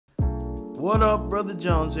What up, Brother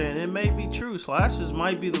Jones here? And it may be true, slashers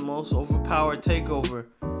might be the most overpowered takeover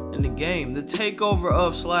in the game. The takeover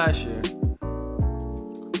of slasher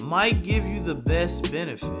might give you the best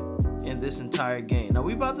benefit in this entire game. Now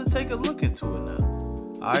we about to take a look into it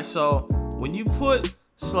now. Alright, so when you put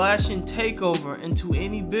slashing takeover into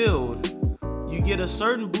any build, you get a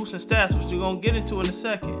certain boost in stats, which we're gonna get into in a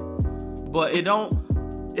second. But it don't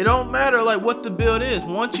matter like what the build is.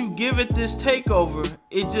 Once you give it this takeover,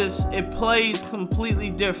 it plays completely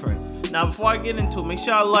different. Now before I get into it, make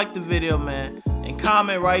sure y'all like the video, man, and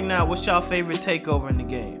comment right now what's y'all favorite takeover in the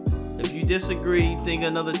game. If you disagree, you think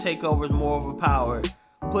another takeover is more overpowered,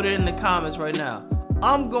 put it in the comments right now.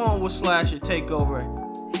 I'm going with slasher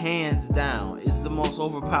takeover, hands down. It's the most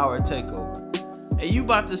overpowered takeover. And you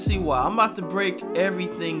about to see why. I'm about to break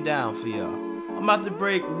everything down for y'all. I'm about to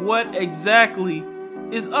break what exactly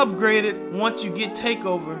is upgraded once you get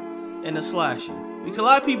takeover in a slasher. Because a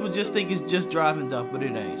lot of people just think it's just drive and dunk, but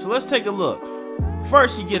it ain't. So let's take a look.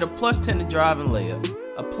 First, you get a +10 to drive and layup,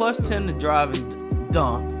 a +10 to drive and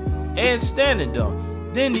dunk, and standing dunk.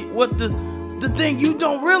 Then what the thing you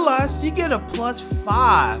don't realize, you get a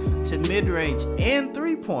 +5 to mid-range and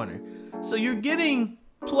three-pointer. So you're getting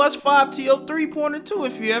 +5 to your three-pointer too.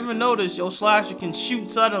 If you ever notice your slasher can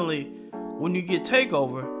shoot suddenly when you get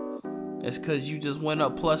takeover, it's because you just went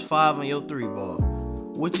up +5 on your three ball,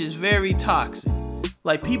 which is very toxic.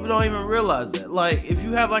 Like, people don't even realize that. Like, if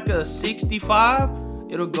you have like a 65,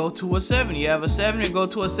 it'll go to a 70. You have a 70, it'll go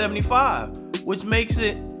to a 75, which makes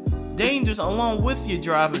it dangerous along with your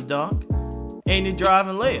drive and dunk and your drive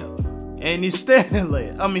and layup and your standing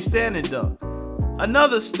dunk.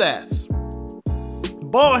 Another stats,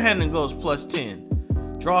 ball handling goes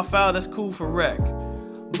 +10. Draw foul, that's cool for rec.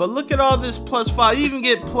 But look at all this +5. You even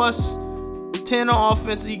get +10 on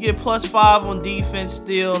offense, you get +5 on defense,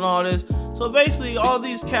 steal, and all this. So basically, all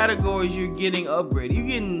these categories you're getting upgraded. You're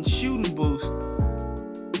getting shooting boost,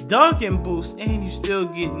 dunking boost, and you're still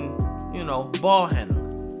getting, you know, ball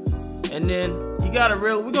handling. And then you gotta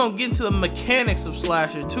we're gonna get into the mechanics of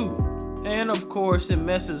slasher too. And of course, it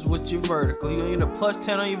messes with your vertical. You're gonna get a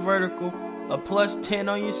 +10 on your vertical, a +10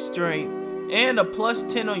 on your strength, and a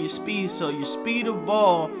 +10 on your speed. So your speed of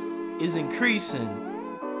ball is increasing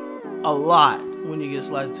a lot when you get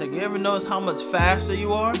slasher take. You ever notice how much faster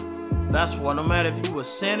you are? That's why no matter if you a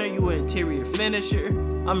center, you an interior finisher,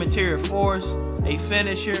 interior force, a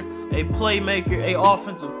finisher, a playmaker, a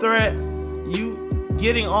offensive threat, you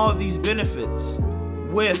getting all these benefits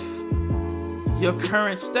with your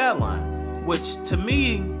current stat line. Which to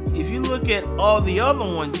me, if you look at all the other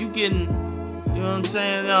ones, you getting, you know what I'm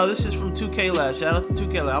saying? Now this is from 2K Lab. Shout out to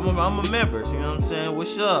 2K Lab. I'm a member. You know what I'm saying?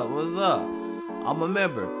 What's up? What's up? I'm a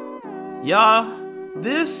member. Y'all,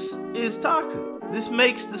 this is toxic. This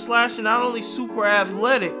makes the slasher not only super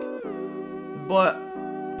athletic, but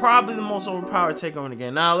probably the most overpowered takeover in the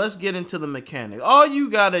game. Now let's get into the mechanic. All you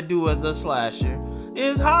gotta do as a slasher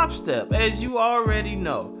is hop step, as you already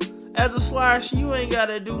know. As a slasher, you ain't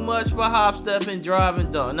gotta do much but hop step and drive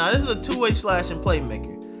and dunk. Now this is a two-way slashing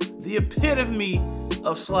playmaker, the epitome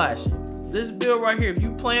of slashing. This build right here, if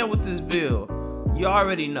you playing with this build, you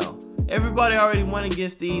already know. Everybody already went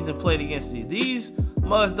against these and played against these. These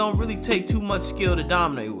muds don't really take too much skill to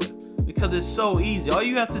dominate with because it's so easy. All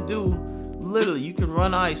you have to do, literally, you can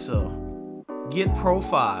run ISO, get Pro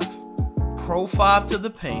 5 to the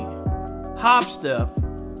paint, hop step,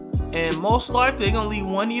 and most likely they're gonna leave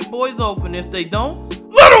one of your boys open. If they don't,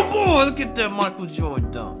 little boy, look at that Michael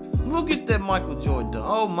Jordan dunk. Look at that Michael Jordan dunk.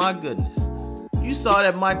 Oh my goodness. You saw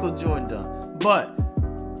that Michael Jordan dunk.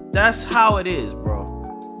 But that's how it is, bro.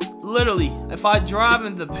 Literally, if I drive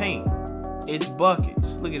in the paint, it's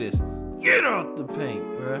buckets. Look at this. Get out the paint,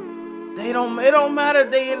 bro. It don't matter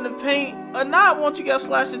if they in the paint or not. Once you got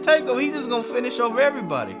slasher takeover, he's just gonna finish over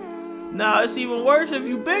everybody. Now it's even worse if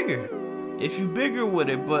you bigger. If you bigger with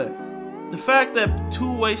it, but the fact that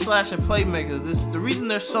two-way slashing playmakers, the reason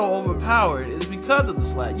they're so overpowered is because of the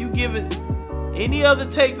slash. You give it any other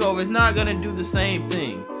takeover, it's not gonna do the same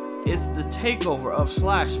thing. It's the takeover of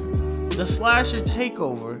slasher. The slasher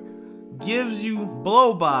takeover gives you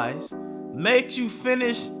blow-bys, makes you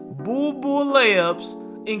finish bull layups,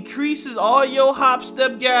 increases all your hop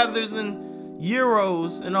step gathers and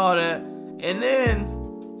euros and all that, and then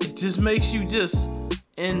it just makes you just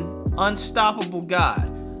an unstoppable guy.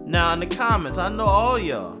 Now in the comments, I know all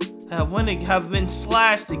y'all have been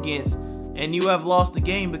slashed against and you have lost the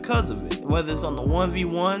game because of it. Whether it's on the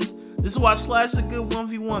 1v1s, this is why slash are good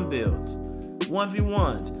 1v1 builds.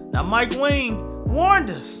 1v1s. Now Mike Wayne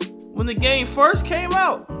warned us when the game first came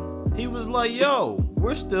out. He was like, yo,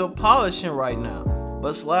 we're still polishing right now,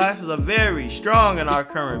 but slashes are very strong in our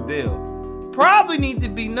current build. probably need to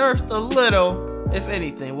be nerfed a little, if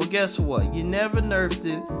anything. Well, guess what? You never nerfed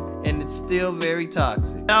it, and it's still very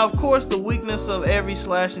toxic. Now, of course, the weakness of every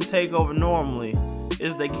slash and takeover normally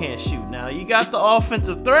is they can't shoot. Now, you got the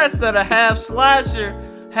offensive threats that are half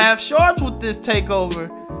slasher, half sharps with this takeover,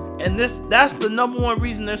 and that's the #1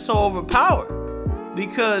 reason they're so overpowered.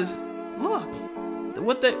 Because look,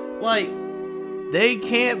 what they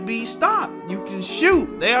can't be stopped. You can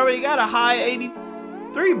shoot. They already got a high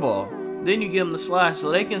 83 ball. Then you give them the slash,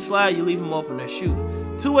 so they can slide. You leave them open, they're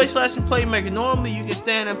shooting. Two-way slashing playmaker. Normally you can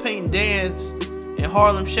stand in paint and dance and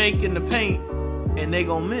Harlem Shake in the paint, and they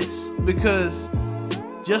gonna miss because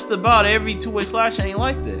just about every two-way slash ain't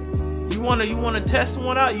like that. You wanna test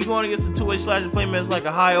one out. You going against a two-way slashing playmaker like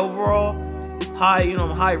a high overall, high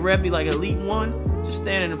high reppy like Elite 1. Just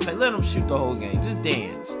stand in the paint. Let them shoot the whole game. Just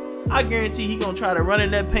dance. I guarantee he gonna try to run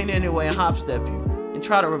in that paint anyway and hop step you and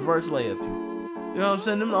try to reverse layup you. You know what I'm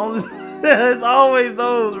saying? Them only it's always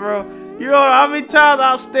those, bro. You know how many times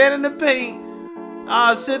I'll stand in the paint,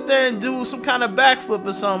 I'll sit there and do some kind of backflip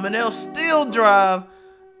or something, and they'll still drive,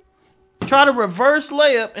 try to reverse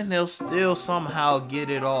layup, and they'll still somehow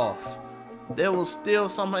get it off. They will still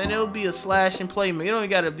somehow, and it'll be a slashing playmaker. You don't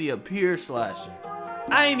even gotta be a pure slasher.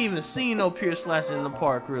 I ain't even seen no pure slasher in the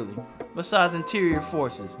park really, besides interior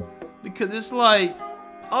forces, because it's like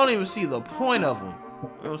I don't even see the point of them. You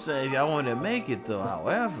know what I'm saying? If y'all want to make it though,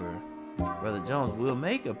 however, Brother Jones will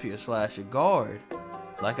make a pure slasher guard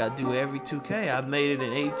like I do every 2K. I've made it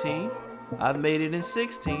in 18, I've made it in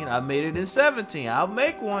 16, I've made it in 17. I'll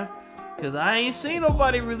make one because I ain't seen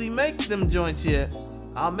nobody really make them joints yet.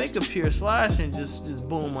 I'll make a pure slasher and just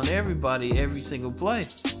boom on everybody every single play.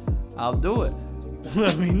 I'll do it.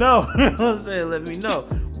 Let me know. You know what I'm saying? Let me know.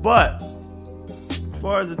 But as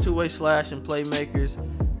far as the two-way slash and playmakers,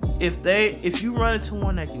 if you run into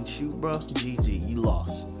one that can shoot, bro, GG, you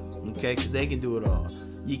lost. Okay, because they can do it all.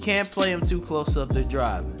 You can't play them too close up, they're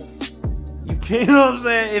driving. You can't, you know what I'm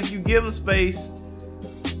saying? If you give them space,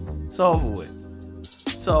 it's over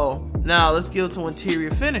with. So now let's get to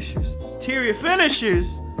interior finishers. Interior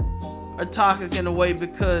finishers are toxic in a way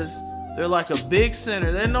because they're like a big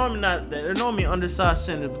center. They're normally undersized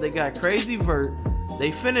centers, but they got crazy vert.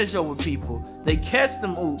 They finish over people. They catch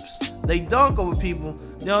them oops. They dunk over people.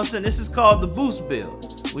 You know what I'm saying? This is called the boost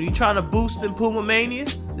build. When you're trying to boost in Puma Mania,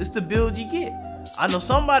 this is the build you get. I know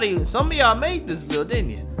some of y'all made this build,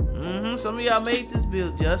 didn't you? Some of y'all made this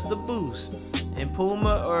build just to boost in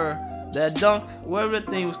Puma or that dunk, whatever that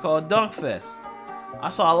thing was called, Dunk Fest. I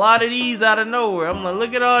saw a lot of these out of nowhere. I'm like,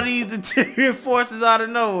 look at all these interior forces out of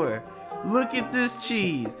nowhere. Look at this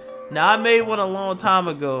cheese. Now, I made one a long time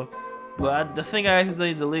ago, but I think I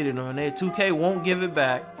accidentally deleted them, and 2K won't give it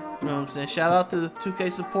back. You know what I'm saying? Shout out to the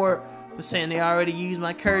 2K support for saying they already used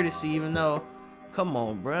my courtesy, even though, come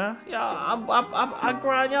on, bruh. Y'all, I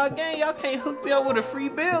grind y'all game. Y'all can't hook me up with a free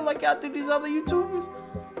build like y'all do these other YouTubers.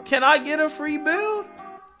 Can I get a free build?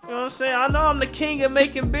 You know what I'm saying? I know I'm the king of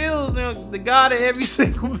making builds, you know, the god of every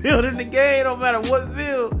single build in the game, no matter what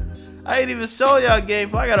build. I ain't even show y'all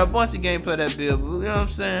gameplay. I got a bunch of gameplay of that build, you know what I'm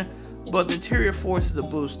saying? But the interior force is a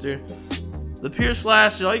booster. The pure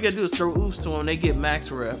slasher, all you gotta do is throw oops to them, they get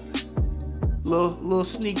max rep. Little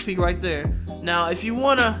sneak peek right there. Now, if you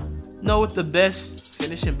wanna know what the best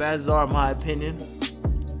finishing badges are, in my opinion,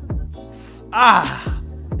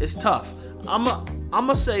 it's tough.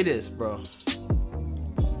 I'ma say this, bro.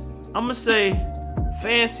 I'ma say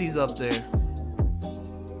Fancy's up there.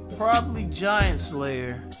 Probably Giant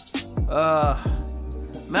Slayer.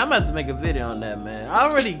 Man, I'm gonna have to make a video on that, man. I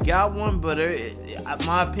already got one, but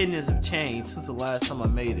my opinions have changed since the last time I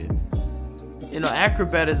made it. You know,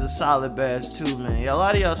 Acrobat is a solid badge too, man. A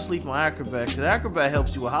lot of y'all sleep on Acrobat, because Acrobat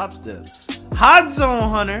helps you with hop steps. Hot Zone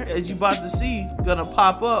Hunter, as you about to see, gonna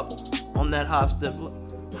pop up on that hop step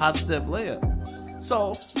layup.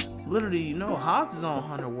 So, literally, you know, Hot Zone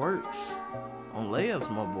Hunter works on layups,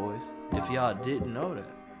 my boys. If y'all didn't know that.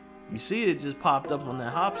 You see it just popped up on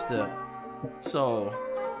that hop step. So,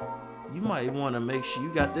 you might want to make sure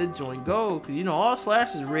you got that joint gold, because you know all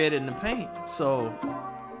slash is red in the paint. So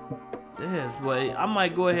yeah, but I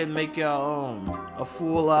might go ahead and make y'all a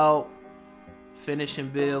full out finishing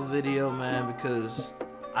build video, man, because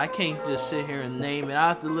I can't just sit here and name it. I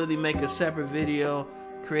have to literally make a separate video,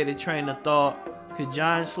 create a train of thought, because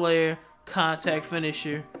Giant Slayer, contact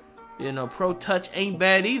finisher, you know, pro touch ain't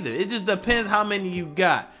bad either. It just depends how many you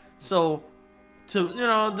got. So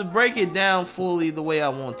to break it down fully the way I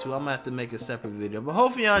want to, I'm gonna have to make a separate video. But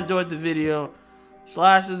hopefully y'all enjoyed the video.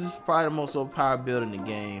 Slash is probably the most overpowered build in the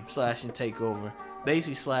game. Slash and takeover.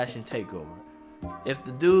 Basically slash and takeover. If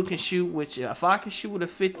the dude can shoot, which if I can shoot with a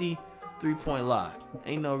 50 3-point lock.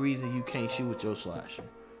 Ain't no reason you can't shoot with your slasher.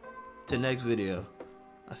 Till next video,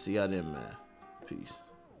 I see y'all then, man. Peace.